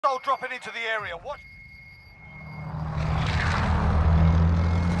Hostile dropping into the area. Watch.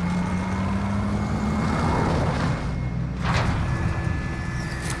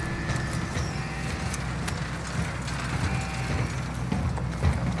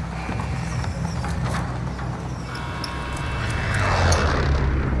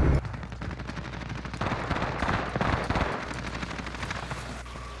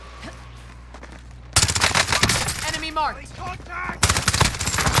 Enemy marked.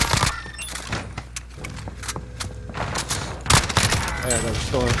 Yeah, there's a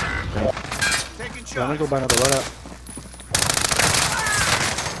store. Taking Yeah, I'm gonna go buy another loadout.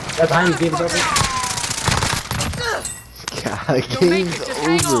 Right behind you, David. God, game's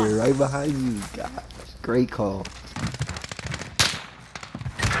over. Right behind you. God, great call.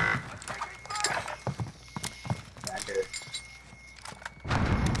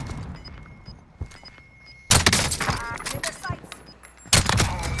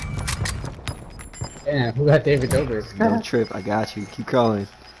 Damn, who got David over? Don't trip. I got you. Keep crawling.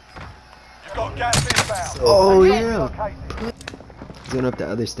 You've got gas inbound. Oh yeah. He's going up the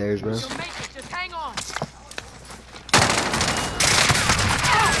other stairs, bro. You'll make it, just hang on.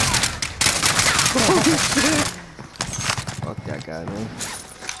 Fuck that guy, man.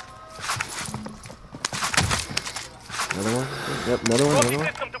 Another one? Yep, another one, another one.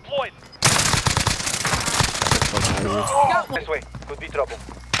 System deployed. Fuck out of here. Got one. This way. Could be trouble.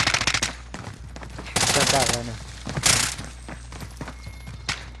 Jump out right now.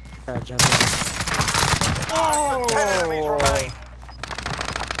 Alright, jump in. Oh! 10 enemies remain.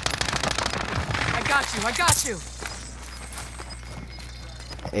 I got you.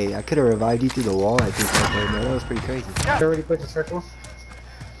 Hey, I could have revived you through the wall, I think, right there, man. That was pretty crazy. You already put the circle.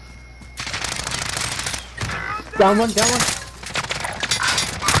 Down one, down one.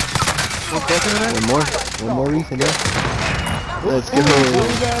 One more reef in there. Let's go.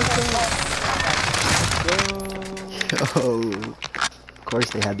 Yo. Of course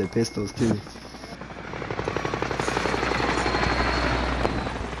they had their pistols too.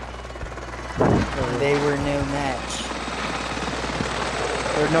 They were no match.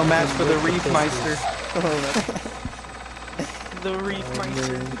 There's no match for the Reefmeister. The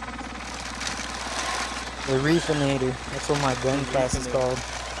Reefmeister. The Reefinator. That's what my gun class is called.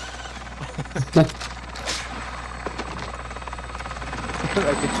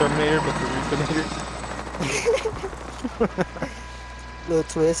 Like the Terminator, but the Reefinator. Little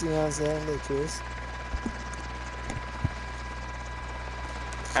twist, you know what I'm saying? Little twist.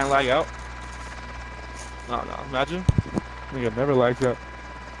 And lag out. No, imagine. Nigga never lagged out.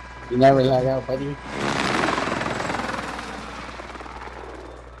 You never lag out, buddy.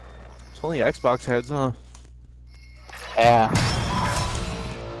 It's only Xbox heads, huh? Yeah.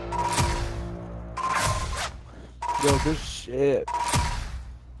 Yo, good shit.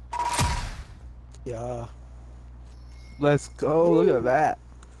 Yeah. Let's go, look at that.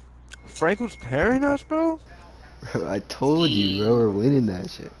 Frank was carrying us, bro? Bro, I told you, bro, we're winning that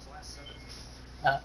shit.